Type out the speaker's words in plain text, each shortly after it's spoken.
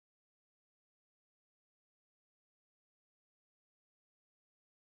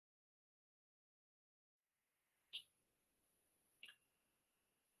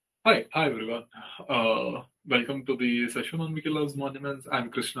Hi everyone. Welcome to the session on Wiki Loves Monuments. I'm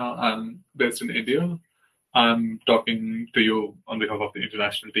Krishna. I'm based in India. I'm talking to you on behalf of the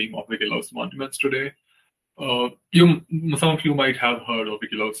international team of Wiki Loves Monuments today. Some of you might have heard of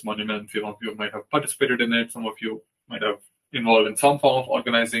Wiki Loves Monuments. Some of you might have participated in it. Some of you might have involved in some form of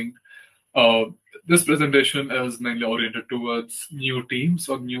organizing. Uh, this presentation is mainly oriented towards new teams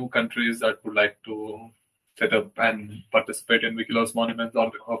or new countries that would like to set up and participate in Wiki Loves Monuments on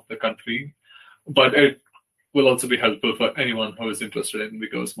behalf of the country. But it will also be helpful for anyone who is interested in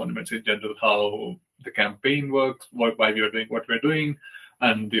Wiki Loves Monuments in general, how the campaign works, why we are doing what we're doing,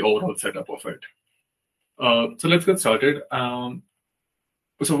 and the overall setup of it. So let's get started.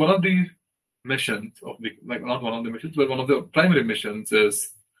 So one of the missions of not one of the missions, but one of the primary missions is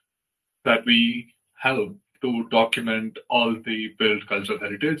that we help to document all the built cultural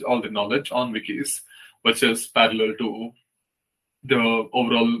heritage, all the knowledge on wikis, which is parallel to the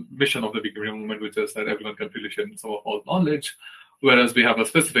overall mission of the Wikimedia movement, which is that everyone can freely share some of all knowledge. Whereas we have a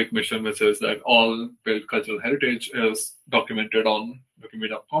specific mission, which is that all built cultural heritage is documented on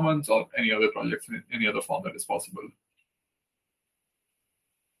Wikimedia Commons or any other projects in any other form that is possible.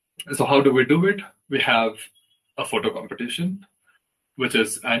 So how do we do it? We have a photo competition, which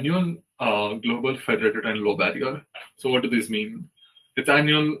is annual, global, federated, and low barrier. So what do these mean? It's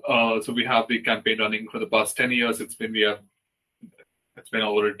annual. So we have the campaign running for the past 10 years. It's been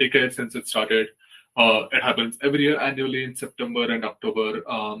over a decade since it started. It happens every year annually in September and October.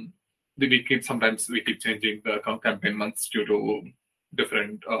 Sometimes we keep changing the campaign months due to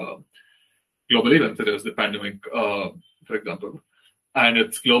different global events, such as the pandemic, for example. And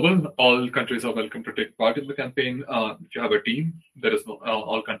it's global. All countries are welcome to take part in the campaign. If you have a team, there is no.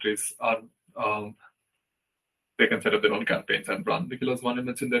 All countries are. They can set up their own campaigns and run Wiki Loves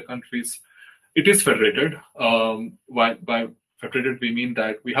Monuments in their countries. It is federated. By federated, we mean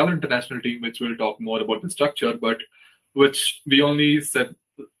that we have an international team which will talk more about the structure, but which we only set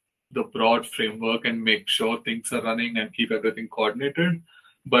the broad framework and make sure things are running and keep everything coordinated.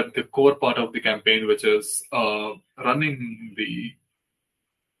 But the core part of the campaign, which is running the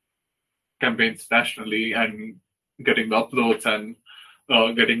campaigns nationally and getting the uploads and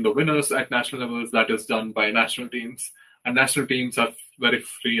getting the winners at national levels, that is done by national teams. And national teams are very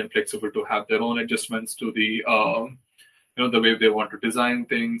free and flexible to have their own adjustments to the the way they want to design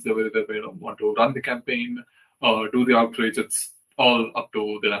things, the way they want to run the campaign, do the outreach. It's all up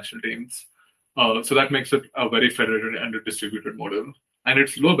to the national teams. So that makes it a very federated and a distributed model. And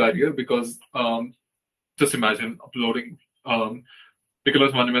it's low barrier because just imagine uploading. Wiki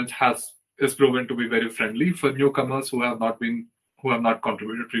Loves Monuments is proven to be very friendly for newcomers who have not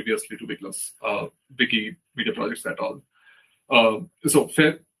contributed previously to Wikimedia projects at all.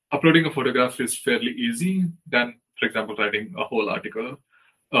 Uploading a photograph is fairly easy than, for example, writing a whole article.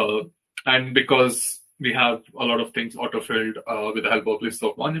 And because we have a lot of things auto-filled with the help of lists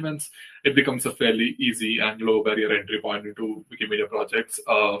of monuments, it becomes a fairly easy and low barrier entry point into Wikimedia projects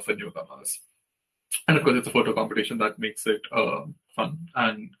for newcomers. And of course, it's a photo competition that makes it fun,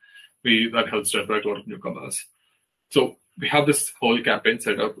 and that helps to attract a lot of newcomers. So we have this whole campaign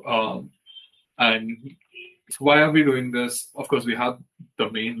set up, and so why are we doing this? Of course, we have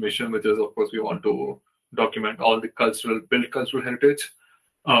the main mission, which is, of course, we want to document all the built cultural heritage,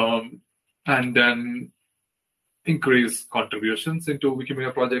 and then increase contributions into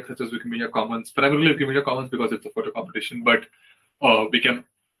Wikimedia projects such as Wikimedia Commons, primarily Wikimedia Commons because it's a photo competition, but a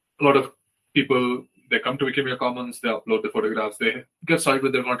lot of people, they come to Wikimedia Commons, they upload the photographs, they get started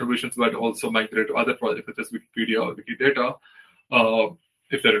with their contributions, but also migrate to other projects such as Wikipedia or Wikidata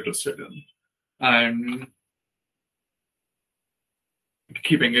if they're interested in. And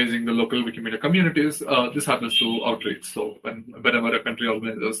keep engaging the local Wikimedia communities. This happens through outreach. So whenever a country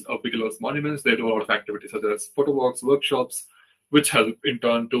organizes a Wiki Loves Monuments, they do a lot of activities such as photo walks, workshops, which help in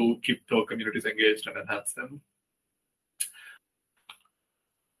turn to keep the communities engaged and enhance them.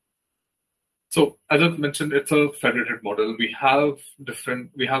 So as I've mentioned, it's a federated model. We have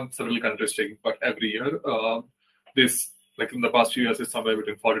several countries taking part every year. Like in the past few years, it's somewhere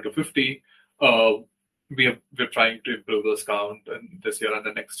between 40 to 50. We're trying to improve this count this year and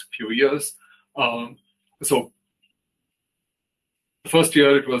the next few years. So the first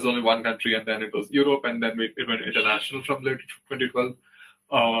year it was only one country, and then it was Europe, and then it went international from late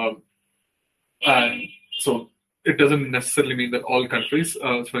 2012. And so it doesn't necessarily mean that all countries,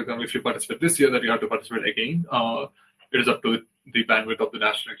 for example, if you participate this year, that you have to participate again. It is up to the bandwidth of the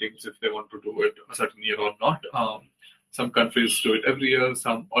national teams if they want to do it a certain year or not. Some countries do it every year,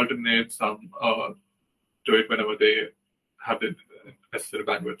 some alternate, some do it whenever they have the necessary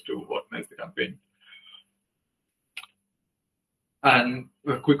bandwidth to organize the campaign. And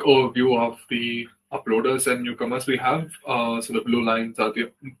a quick overview of the uploaders and newcomers we have. So the blue lines are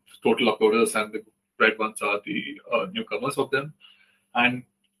the total uploaders, and the red ones are the newcomers of them. And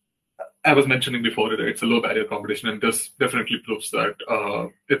I was mentioning before, it's a low barrier competition, and this definitely proves that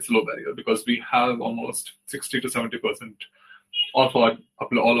it's low barrier, because we have almost 60 to 70% of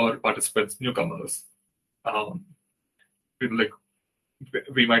all our participants newcomers.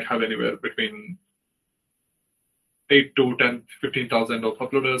 We might have anywhere between 8 to 10, 15,000 of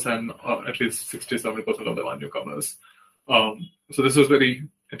uploaders, and at least 60-70% of them are newcomers. So this was very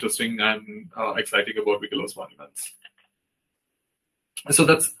interesting and exciting about Wiki Loves Monuments. So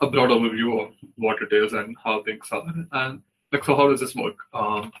that's a broad overview of what it is and how things are. And so how does this work?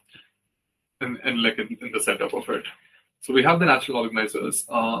 In the setup of it. So we have the national organizers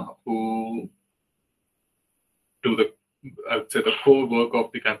who do the core work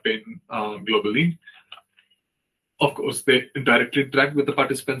of the campaign globally. Of course, they directly interact with the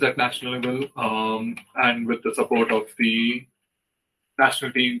participants at national level, and with the support of the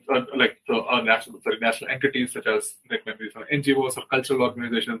national teams, national entities such as maybe some NGOs or cultural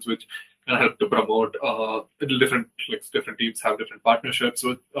organizations, which can help to promote different teams have different partnerships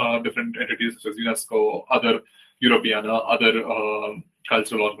with different entities such as UNESCO, other European, other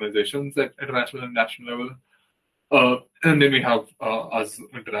cultural organizations at international and national level. And then we have us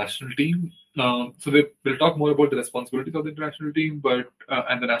international team. So we'll talk more about the responsibilities of the international team,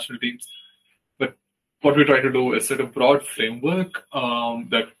 and the national teams. But what we try to do is set a broad framework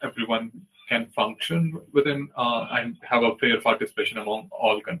that everyone can function within, and have a fair participation among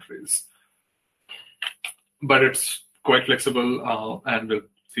all countries. But it's quite flexible, and we'll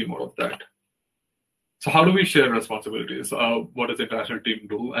see more of that. So how do we share responsibilities? What does the international team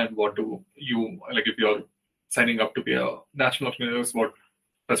do, and what do you, if you're signing up to be a national organizer, what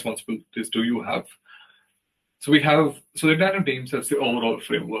responsibilities do you have? So the international team sets the overall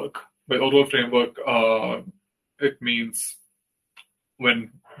framework. By overall framework, it means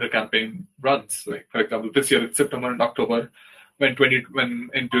when the campaign runs. Like, for example, this year it's September and October. Before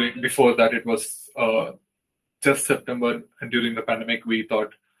that it was just September, and during the pandemic we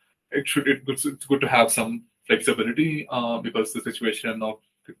thought it's good to have some flexibility, because the situation of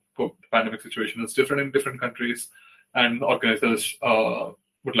the pandemic situation is different in different countries, and organizers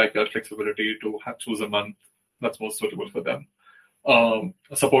would like that flexibility to choose a month that's most suitable for them.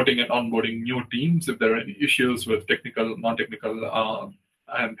 Supporting and onboarding new teams if there are any issues with technical, non-technical,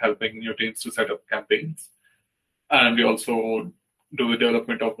 and helping new teams to set up campaigns. And we also do the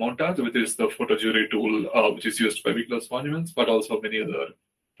development of Montage, which is the photo jury tool, which is used by Wiki Loves Monuments, but also many other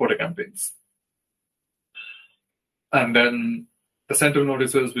photo campaigns. And then the central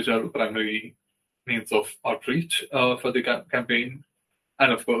notices, which are the primary means of outreach for the campaign.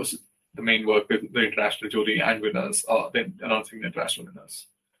 And of course, the main work with the international jury and winners, then announcing the international winners.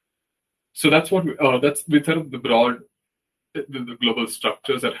 So that's what we set up the global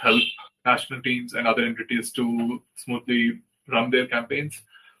structures that help national teams and other entities to smoothly run their campaigns.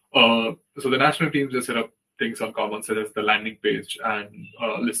 So the national teams just set up things on common, such as the landing page and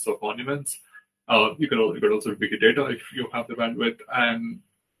lists of monuments. You could also Wikidata if you have the bandwidth, and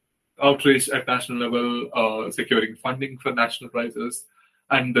outreach at national level, securing funding for national prizes,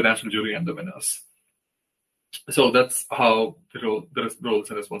 and the national jury and the winners. So that's how the roles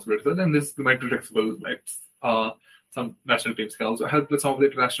and responsibilities are. And this might be flexible. Some national teams can also help with some of the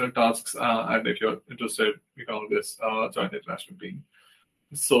international tasks. And if you're interested, you can always join the international team.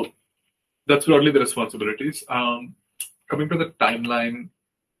 So that's broadly the responsibilities. Coming to the timeline,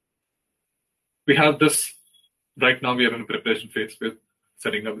 we have this. Right now, we are in the preparation phase with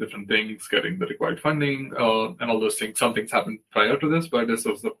setting up different things, getting the required funding, and all those things. Some things happened prior to this, but this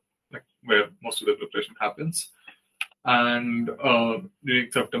was where most of the preparation happens. And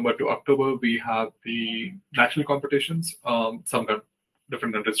during September to October, we have the national competitions. Some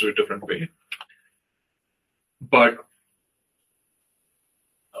different countries do it a different way.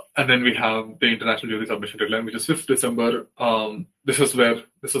 And then we have the international jury submission deadline, which is 5th December. This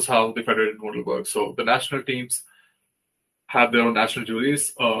is how the federated model works. So the national teams have their own national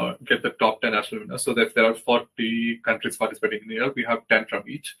juries, get the top 10 national winners. So that if there are 40 countries participating in the year, we have 10 from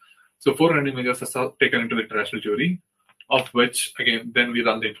each. So 4 running images are taken into the international jury, of which, again, then we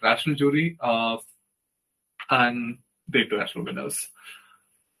run the international jury and the international winners.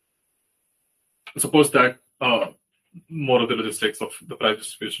 Suppose that more of the logistics of the prize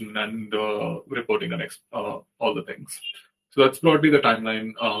distribution and reporting and all the things. So that's broadly the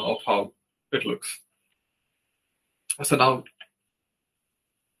timeline of how it looks. So now,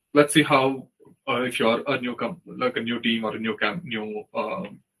 let's see how if you're a new a new team or a new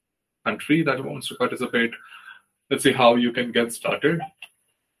country that wants to participate, let's see how you can get started.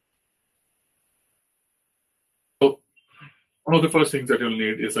 So one of the first things that you'll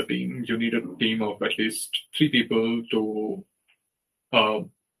need is a team. You need a team of at least 3 people to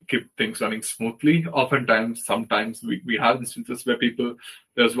keep things running smoothly. Oftentimes, sometimes we have instances where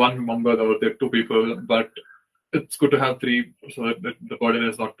there's one member or there are 2 people, but it's good to have 3 so that the burden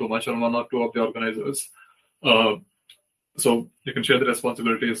is not too much on 1 or 2 of the organizers. So you can share the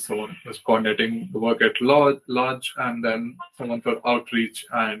responsibilities. Someone is coordinating the work at large, and then someone for outreach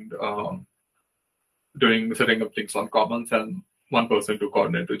and setting up things on commons, and 1 person to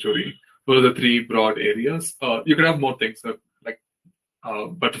coordinate the jury. Those are the 3 broad areas. You can have more things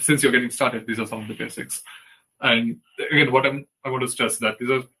but since you're getting started, these are some of the basics. And again, I want to stress that these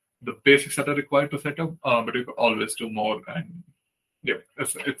are the basics that are required to set up, but you can always do more. And yeah,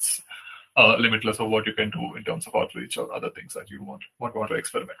 it's limitless of what you can do in terms of outreach or other things that you want to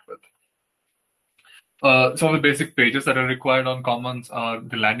experiment with. Some of the basic pages that are required on Commons are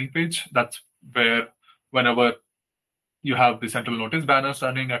the landing page. That's where whenever you have the central notice banners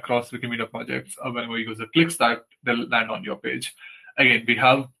running across Wikimedia projects, whenever a user clicks that, they'll land on your page. Again, we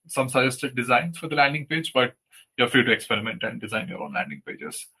have some suggested designs for the landing page, but you're free to experiment and design your own landing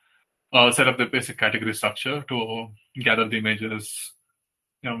pages. Set up the basic category structure to gather the images,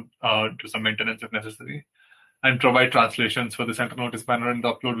 do some maintenance if necessary, and provide translations for the central notice banner and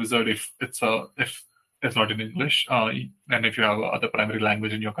the upload wizard if it's not in English. And if you have other primary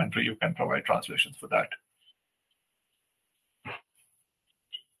language in your country, you can provide translations for that.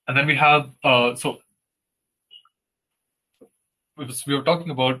 And then we have we were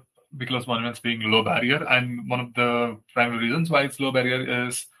talking about Wiki Loves Monuments being low barrier, and one of the primary reasons why it's low barrier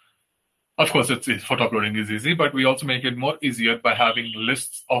is, of course, photo uploading is easy, but we also make it more easier by having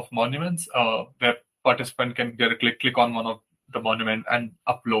lists of monuments where participant can directly click on one of the monument and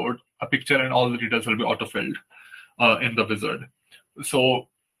upload a picture, and all the details will be auto-filled in the wizard. So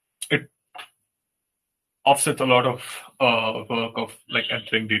it offsets a lot of work of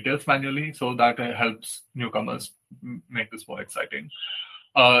entering details manually, so that helps newcomers make this more exciting.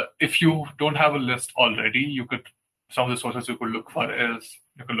 If you don't have a list already, some of the sources you could look for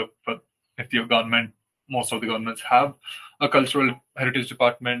if your government, most of the governments have a cultural heritage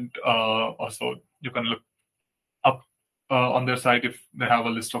department. Also, you can look up on their site if they have a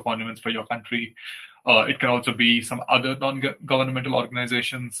list of monuments for your country. It can also be some other non-governmental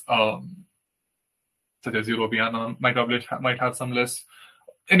organizations, such as Europeana might have some lists.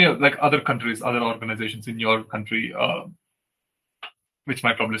 Any other countries, other organizations in your country which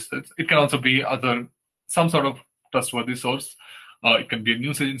might publish this. It can also be some sort of trustworthy source. It can be a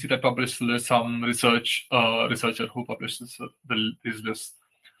news agency that publishes lists, some researcher who publishes these lists.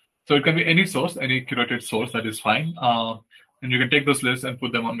 So it can be any source, any curated source, that is fine. And you can take those lists and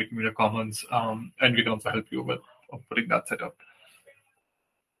put them on Wikimedia Commons, and we can also help you with putting that set up.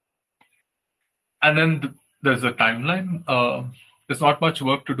 And then there's a timeline. There's not much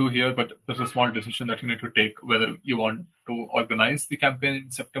work to do here, but there's a small decision that you need to take whether you want to organize the campaign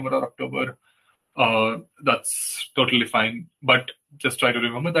in September or October. That's totally fine. But just try to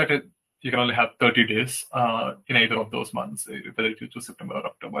remember that you can only have 30 days in either of those months, whether you choose September or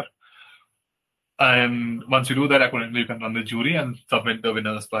October. And once you do that, accordingly, you can run the jury and submit the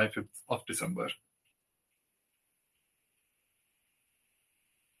winners by 5th of December.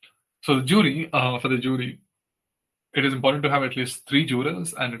 So the jury, for the jury, it is important to have at least 3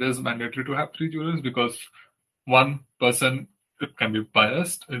 jurors, and it is mandatory to have 3 jurors because one person, it can be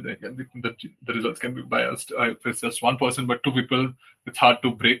biased. The results can be biased if it's just one person, but 2 people, it's hard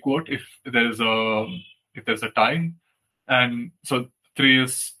to break vote if there's a tie. And so 3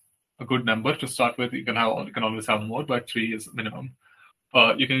 is a good number to start with. You can always have more, but 3 is minimum.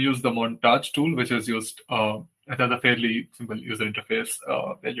 You can use the montage tool, which is used. It has a fairly simple user interface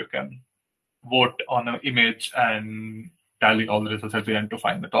where you can vote on an image and tally all the results at the end to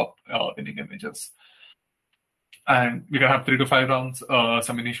find the top winning images. And you can have 3 to 5 rounds,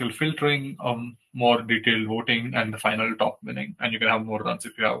 some initial filtering, more detailed voting, and the final top winning. And you can have more runs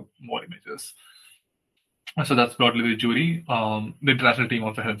if you have more images. So that's broadly the jury. The international team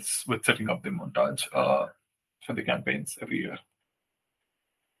also helps with setting up the montage for the campaigns every year.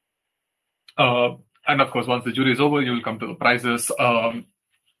 And of course, once the jury is over, you will come to the prizes.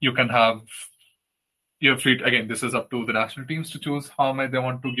 You're free. Again, this is up to the national teams to choose how many they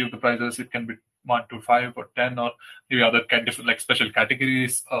want to give the prizes. It can be 1 to 5 or 10, or maybe other different special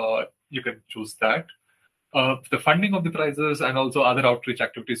categories. You can choose that. The funding of the prizes and also other outreach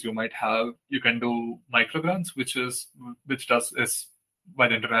activities you might have, you can do microgrants, which is by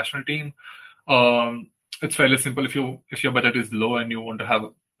the international team. It's fairly simple. If your budget is low and you want to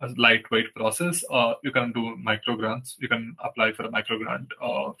have a lightweight process. You can do micro grants. You can apply for a micro grant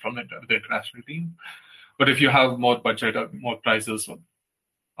from the international team. But if you have more budget or more prizes or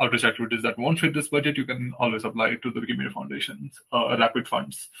outreach activities that won't fit this budget, you can always apply to the Wikimedia Foundation's rapid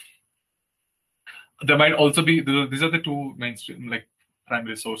funds. There might also be, these are the two mainstream, like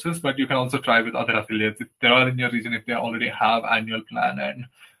primary sources, but you can also try with other affiliates. If they are in your region, if they already have annual plan and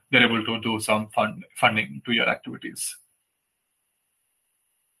they're able to do some funding to your activities.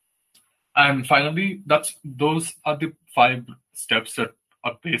 And finally, those are the 5 steps that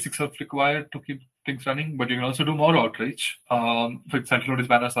are basics of required to keep things running. But you can also do more outreach. For central notice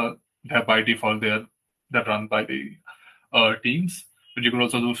banners they're by default they're run by the teams. But you can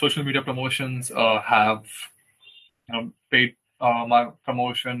also do social media promotions, have paid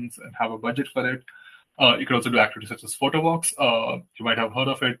promotions, and have a budget for it. You can also do activities such as photo walks. You might have heard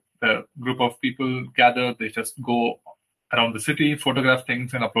of it. A group of people gather, they just go around the city, photograph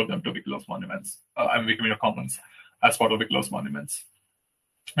things, and upload them to Wiki Loves Monuments and Wikimedia Commons as part of Wiki Loves Monuments.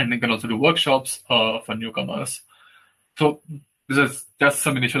 And you can also do workshops for newcomers. So this is just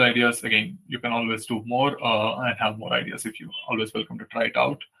some initial ideas. Again, you can always do more and have more ideas if you're always welcome to try it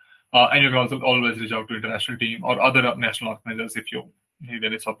out. And you can also always reach out to international team or other national organizers if you need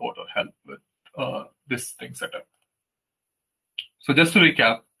any support or help with this thing setup. So just to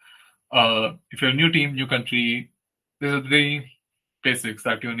recap, if you're a new team, new country, these are the basics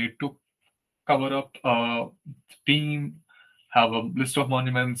that you need to cover up. Team, have a list of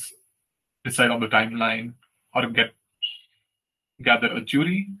monuments, decide on the timeline, or gather a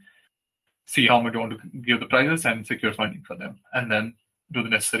jury, see how much you want to give the prizes, and secure funding for them, and then do the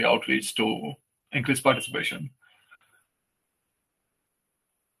necessary outreach to increase participation.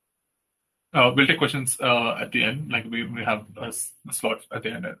 We'll take questions at the end. Like we have a slot at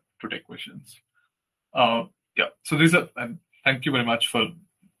the end to take questions. Yeah. So these are. And thank you very much for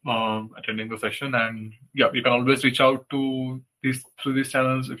attending the session. And yeah, you can always reach out to through these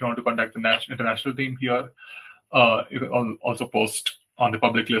channels if you want to contact the international team here. You can also post on the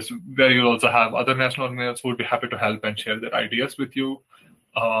public list where you'll also have other national organizers who would be happy to help and share their ideas with you.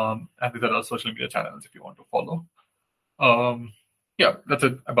 And these are our social media channels if you want to follow. Yeah, that's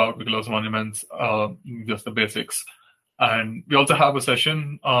it about Wiki Loves Monuments, just the basics. And we also have a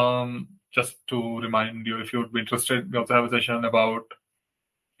session, just to remind you, if you would be interested, we also have a session about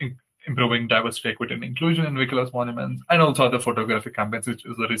improving diversity, equity, and inclusion in Wiki Loves Monuments, and also other photographic campaigns, which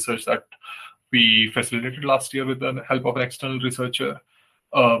is the research that we facilitated last year with the help of an external researcher.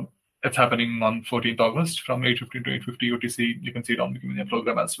 It's happening on 14th August from 8:15 to 8:50 UTC. You can see it on the Wikimedia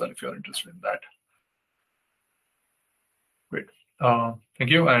program as well if you're interested in that. Great. Thank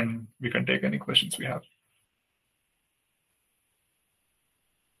you, and we can take any questions we have.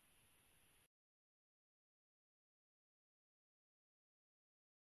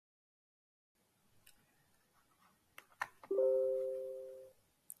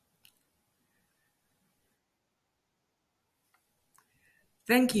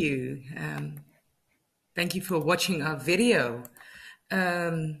 Thank you. Thank you for watching our video.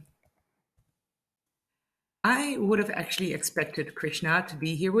 I would have actually expected Krishna to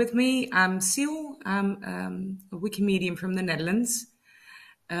be here with me. I'm Seal. I'm a Wikimedian from the Netherlands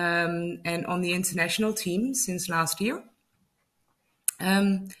and on the international team since last year.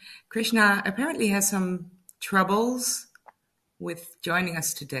 Krishna apparently has some troubles with joining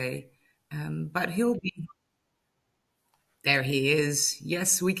us today, but he'll be... There he is.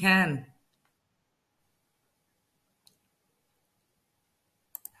 Yes, we can.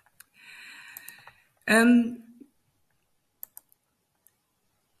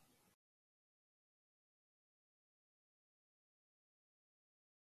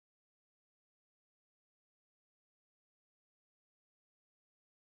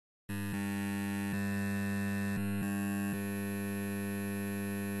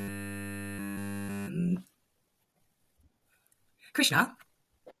 Krishna?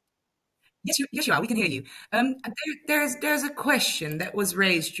 Yes, you are. We can hear you. There's a question that was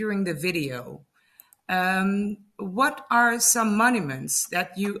raised during the video. What are some monuments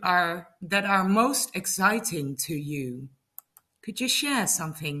that are most exciting to you? Could you share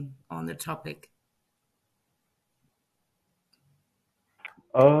something on the topic?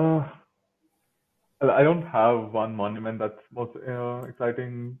 I don't have one monument that's most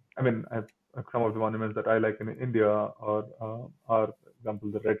exciting. I mean, some of the monuments that I like in India are, for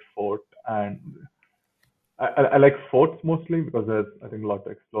example, the Red Fort, and I like forts mostly because there's, I think, a lot to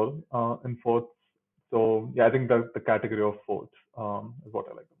explore in forts. So yeah, I think the category of forts is what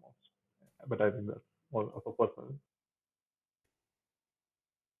I like the most. But I think that's more of a personal.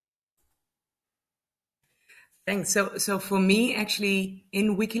 Thanks. So for me, actually,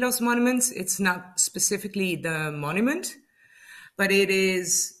 in Wiki Loves Monuments, it's not specifically the monument, but it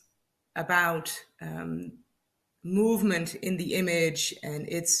is about movement in the image, and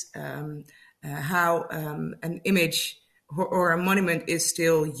it's how an image or a monument is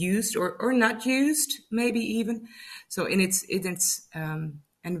still used or not used, maybe even. So in its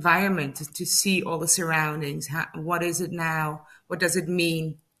environment, to see all the surroundings, what is it now? What does it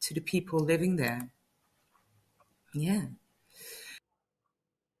mean to the people living there? Yeah.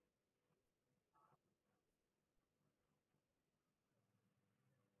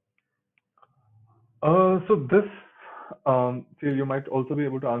 So this, Phil, you might also be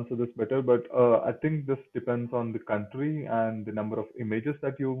able to answer this better, but I think this depends on the country and the number of images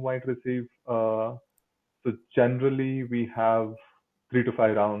that you might receive. So generally, we have 3 to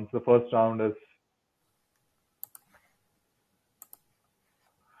 5 rounds. The first rounds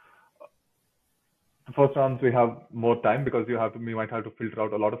we have more time because we might have to filter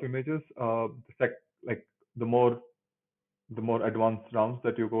out a lot of images. Like the more the more advanced rounds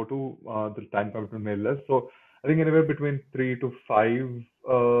that you go to, the time commitment may be less. So I think anywhere between 3 to 5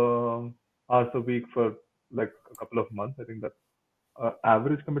 hours a week for like a couple of months. I think that's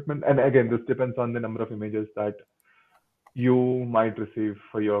average commitment. And again, this depends on the number of images that you might receive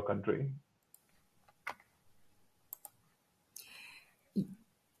for your country.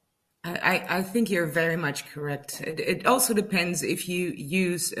 I think you're very much correct. It also depends if you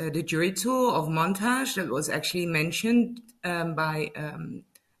use the jury tool of montage that was actually mentioned by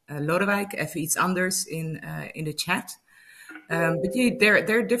Lodewijk, even iets anders in the chat.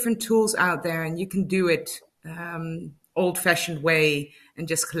 There are different tools out there, and you can do it old-fashioned way and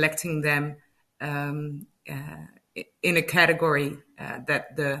just collecting them in a category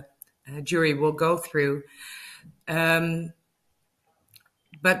that the jury will go through.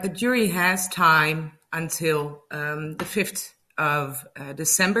 But the jury has time until the 5th of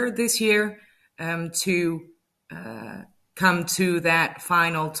December this year to come to that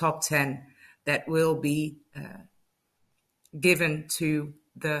final top 10 that will be given to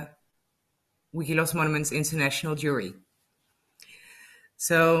the Wiki Loves Monuments International Jury.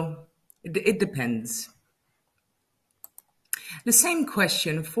 So it depends. The same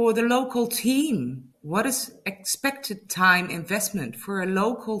question for the local team. What is expected time investment for a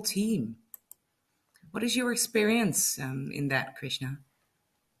local team? What is your experience in that, Krishna?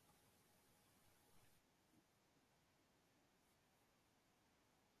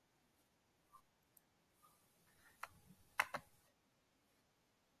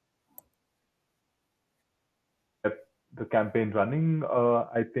 Get the campaign running.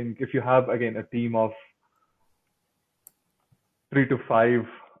 I think if you have again a team of 3 to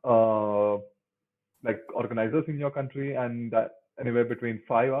 5 like organizers in your country, and that anywhere between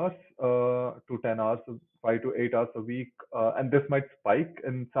 5 hours to 10 hours, 5 to 8 hours a week, and this might spike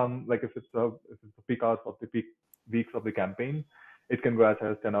in some, like if it's the peak hours of the peak weeks of the campaign, it can go as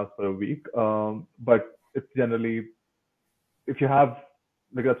high as 10 hours per week. But it's generally, if you have,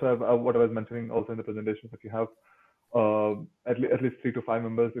 like that's what I was mentioning also in the presentation, if you have at least 3 to 5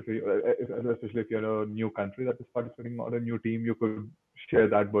 members, especially if you're a new country that is participating on a new team, you could share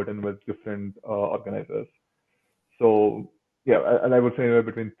that burden with different organizers. So yeah, and I would say anywhere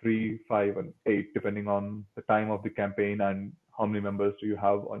between 3, 5, and 8, depending on the time of the campaign and how many members do you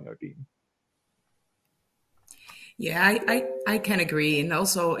have on your team. Yeah, I can agree. And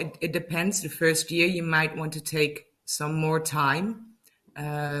also, it depends. The first year, you might want to take some more time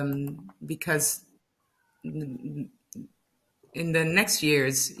because in the next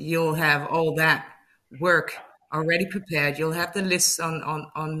years, you'll have all that work already prepared. You'll have the lists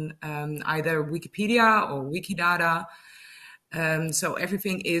on either Wikipedia or Wikidata. So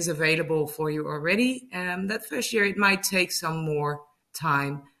everything is available for you already. That first year, it might take some more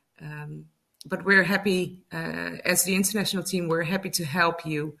time. But we're happy, as the international team, we're happy to help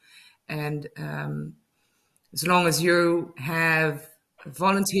you. And as long as you have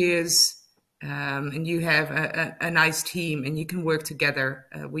volunteers and you have a nice team and you can work together,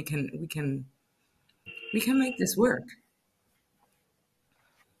 we can make this work.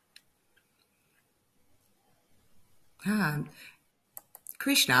 Ah,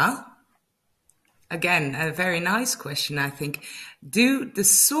 Krishna, again, a very nice question, I think. Do the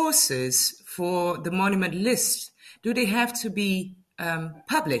sources for the monument list, do they have to be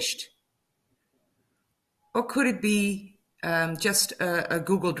published? Or could it be just a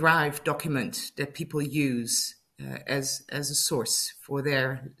Google Drive document that people use as a source for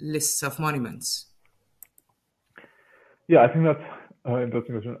their lists of monuments? Yeah, I think that's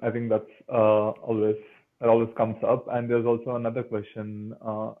interesting question. I think that's always comes up, and there's also another question.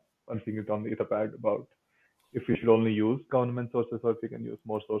 I'm seeing it on the Etherpad about if we should only use government sources or if we can use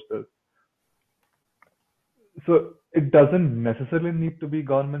more sources. So it doesn't necessarily need to be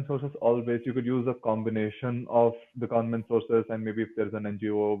government sources always. You could use a combination of the government sources, and maybe if there's an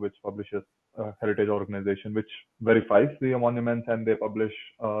NGO which publishes a heritage organization which verifies the monuments and they publish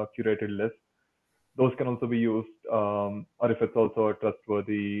a curated list, those can also be used. Or if it's also a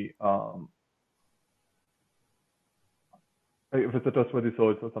trustworthy, if it's a trustworthy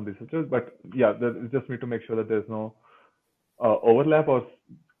source or something such as. But yeah, just need to make sure that there's no overlap, or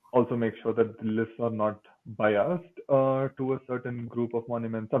also make sure that the lists are not biased to a certain group of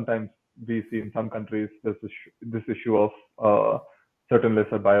monuments. Sometimes we see in some countries this issue of certain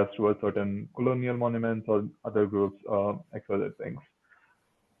lists are biased towards certain colonial monuments or other groups, other things.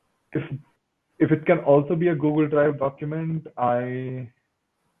 If it can also be a Google Drive document, I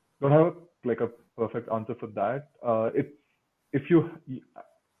don't have a perfect answer for that. If you,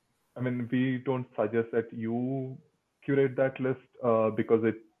 I mean, we don't suggest that you curate that list because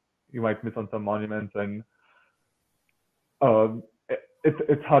you might miss on some monuments, and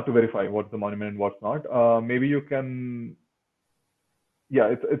it's hard to verify what's the monument and what's not. Maybe you can,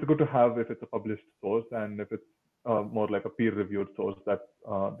 yeah, it's good to have if it's a published source and if it's more like a peer-reviewed source that's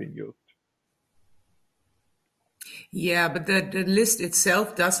being used. Yeah, but the list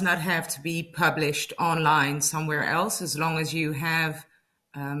itself does not have to be published online somewhere else, as long as you have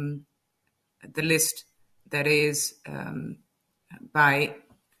the list that is by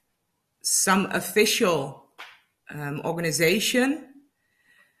some official organization.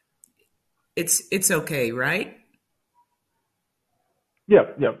 It's okay, right? Yeah.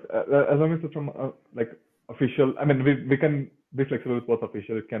 As long as it's from official. I mean, we can be flexible with what's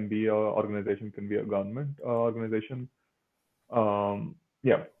official. It can be a organization, it can be a government organization.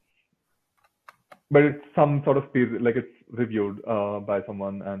 Yeah, but it's some sort of peer, like it's reviewed by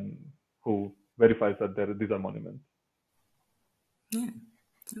someone and who verifies that these are monuments. Yeah.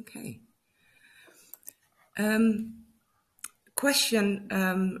 Okay. Question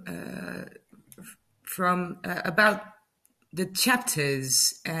from about the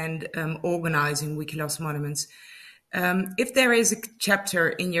chapters and organizing Wiki Loves Monuments. If there is a chapter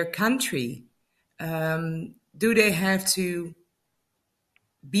in your country, do they have to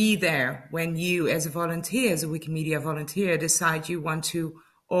be there when you, as a volunteer, as a Wikimedia volunteer, decide you want to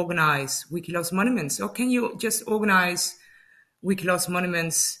organize Wiki Loves Monuments? Or can you just organize Wiki Loves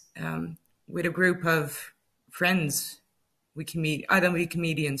Monuments with a group of friends, other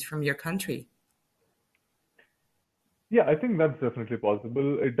Wikimedians from your country? Yeah, I think that's definitely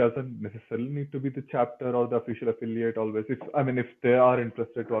possible. It doesn't necessarily need to be the chapter or the official affiliate always. If they are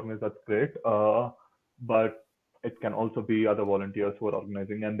interested to organize, that's great. But it can also be other volunteers who are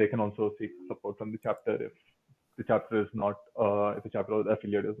organizing, and they can also seek support from the chapter if the chapter is not, if the chapter or the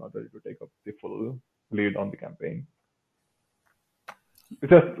affiliate is not ready to take up the full lead on the campaign. It's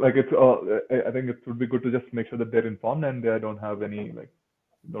just I think it would be good to just make sure that they're informed and they don't have any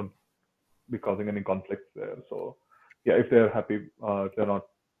don't be causing any conflicts there. So yeah, if they're happy, if they're not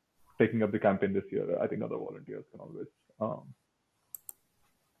taking up the campaign this year, I think other volunteers can always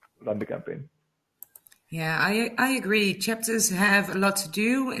run the campaign. Yeah, I agree. Chapters have a lot to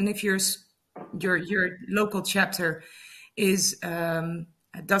do, and if your local chapter does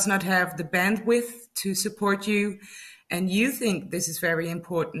not have the bandwidth to support you, and you think this is very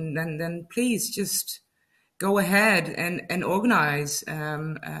important, then please just go ahead and organize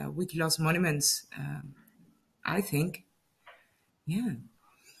Wiki Loves Monuments. I think, yeah.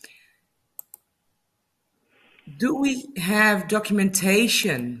 Do we have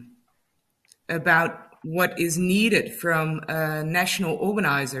documentation about what is needed from a national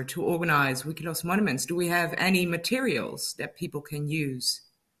organizer to organize Wiki Loves Monuments? Do we have any materials that people can use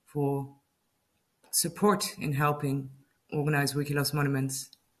for support in helping organize Wiki Loves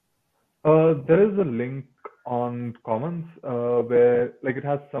Monuments? There is a link on Commons where it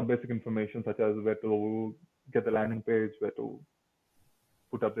has some basic information such as where to get the landing page, where to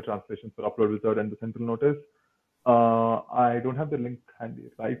put up the translations for upload wizard and the central notice. I don't have the link handy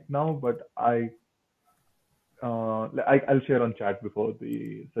right now, but I'll share on chat before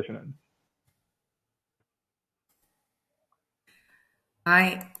the session ends.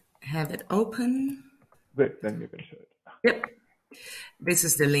 I have it open. Great, then you can share it. Yep. This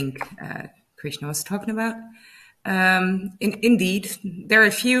is the link Krishna was talking about. Indeed, there are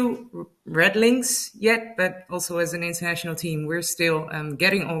a few red links yet, but also as an international team, we're still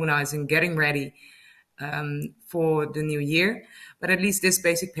getting organized and getting ready for the new year. But at least this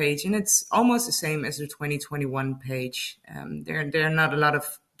basic page, and it's almost the same as the 2021 page. There are not a lot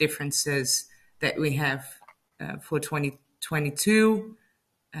of differences that we have for 2022.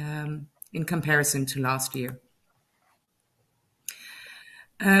 in comparison to last year.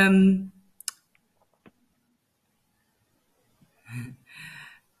 A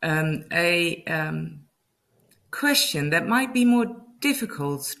question that might be more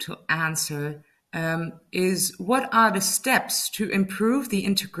difficult to answer is, what are the steps to improve the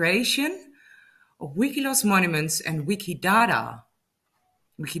integration of Wiki Loves Monuments and Wikidata?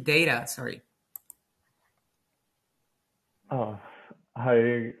 Sorry. I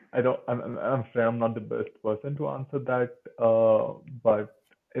don't. I'm afraid I'm not the best person to answer that. But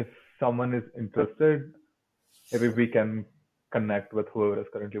if someone is interested, maybe we can connect with whoever is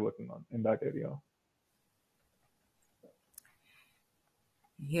currently working on in that area.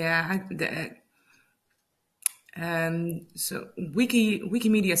 Yeah. So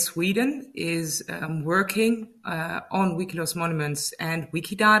Wikimedia Sweden is working on Wiki Loves Monuments and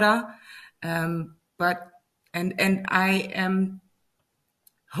Wikidata, but I am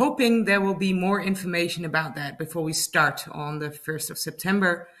hoping there will be more information about that before we start on the 1st of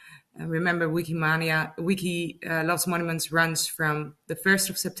September. Remember, Wiki Loves Monuments runs from the 1st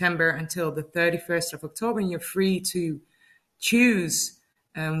of September until the 31st of October, and you're free to choose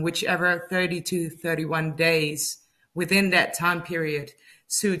whichever 30 to 31 days within that time period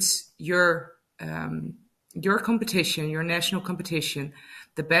suits your competition, your national competition,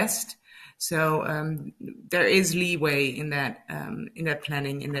 the best. So there is leeway in that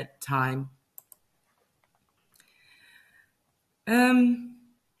planning, in that time.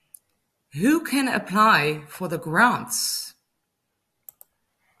 Who can apply for the grants?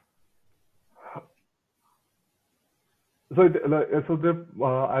 So,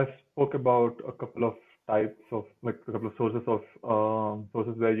 I spoke about a couple of types of, like, a couple of sources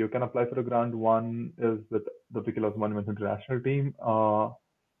where you can apply for a grant. One is with the Wiki Loves Monuments International team.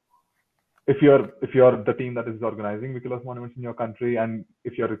 If you're the team that is organizing Wiki Loves Monuments in your country, and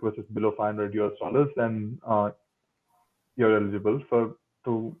if your request is below $500, then you're eligible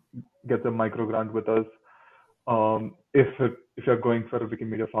to get a micro grant with us. If you're going for a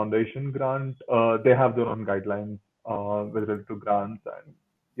Wikimedia Foundation grant, they have their own guidelines with related to grants, and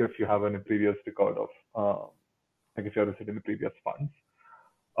if you have any previous record of like if you're received in the previous funds.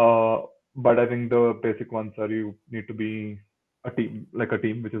 But I think the basic ones are, you need to be a team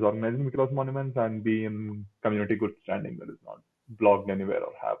which is organizing Wiki Loves Monuments, and be in community good standing, that is not blocked anywhere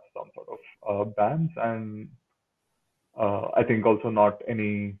or have some sort of bans, and I think also not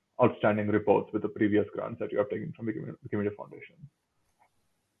any outstanding reports with the previous grants that you have taken from Wikimedia Foundation.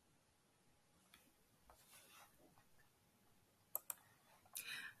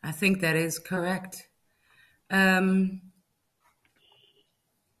 I think that is correct.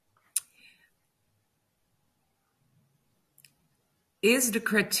 Is the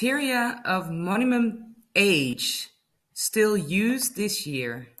criteria of monument age still used this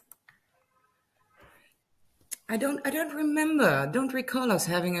year? I don't don't recall us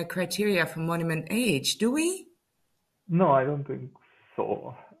having a criteria for monument age, do we? No, I don't think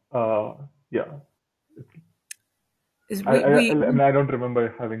so. Yeah. I don't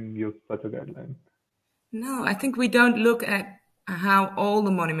remember having used such a guideline. No, I think we don't look at how old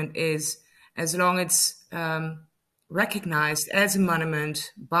the monument is, as long as it's recognized as a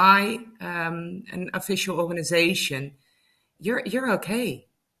monument by an official organization. You're okay.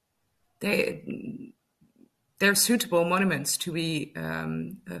 They're suitable monuments to be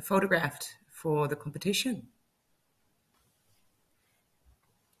photographed for the competition.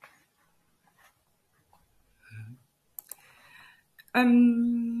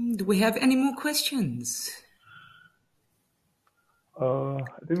 Do we have any more questions? I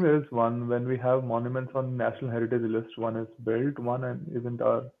think there is one. When we have monuments on National Heritage List, one is built, one and isn't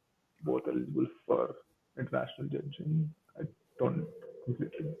our both eligible for international judging? I don't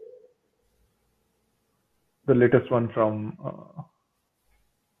completely. The latest one from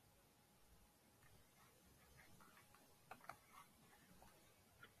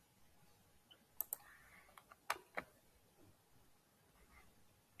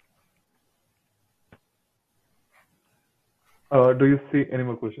do you see any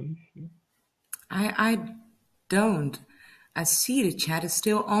more questions? I don't. I see the chat is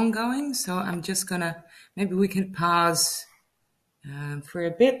still ongoing, so I'm just gonna, maybe we can pause for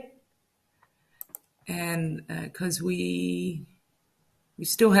a bit, and because we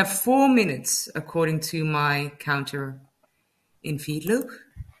still have 4 minutes according to my counter in Feedloop.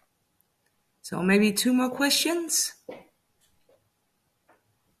 So maybe 2 more questions.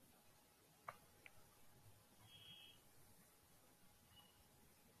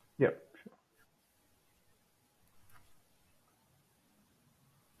 Yeah.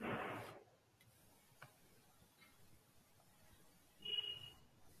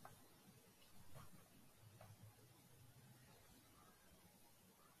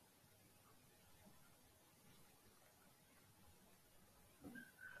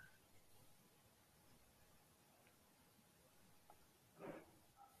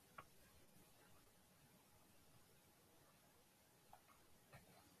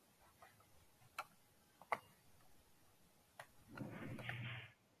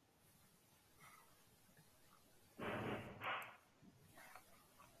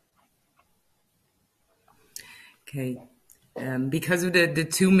 Okay. Because of the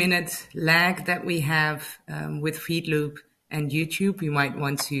 2-minute lag that we have with Feedloop and YouTube, we might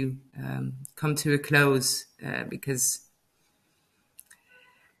want to come to a close because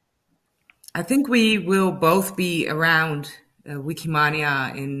I think we will both be around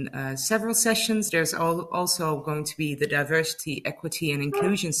Wikimania in several sessions. There's also going to be the diversity, equity, and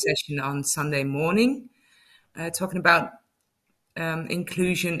inclusion session on Sunday morning, talking about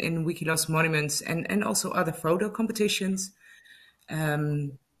inclusion in Wiki Loves Monuments and also other photo competitions.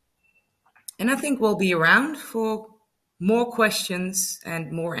 And I think we'll be around for more questions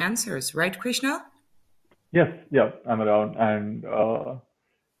and more answers, right, Krishna? Yes, yeah, I'm around, and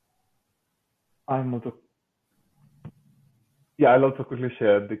I'm also yeah. I'll also quickly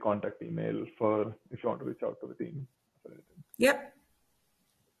share the contact email for if you want to reach out to the team for anything. Yep.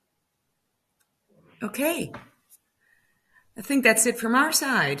 Okay. I think that's it from our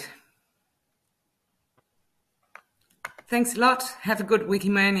side. Thanks a lot. Have a good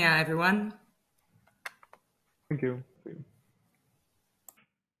Wikimania, everyone. Thank you.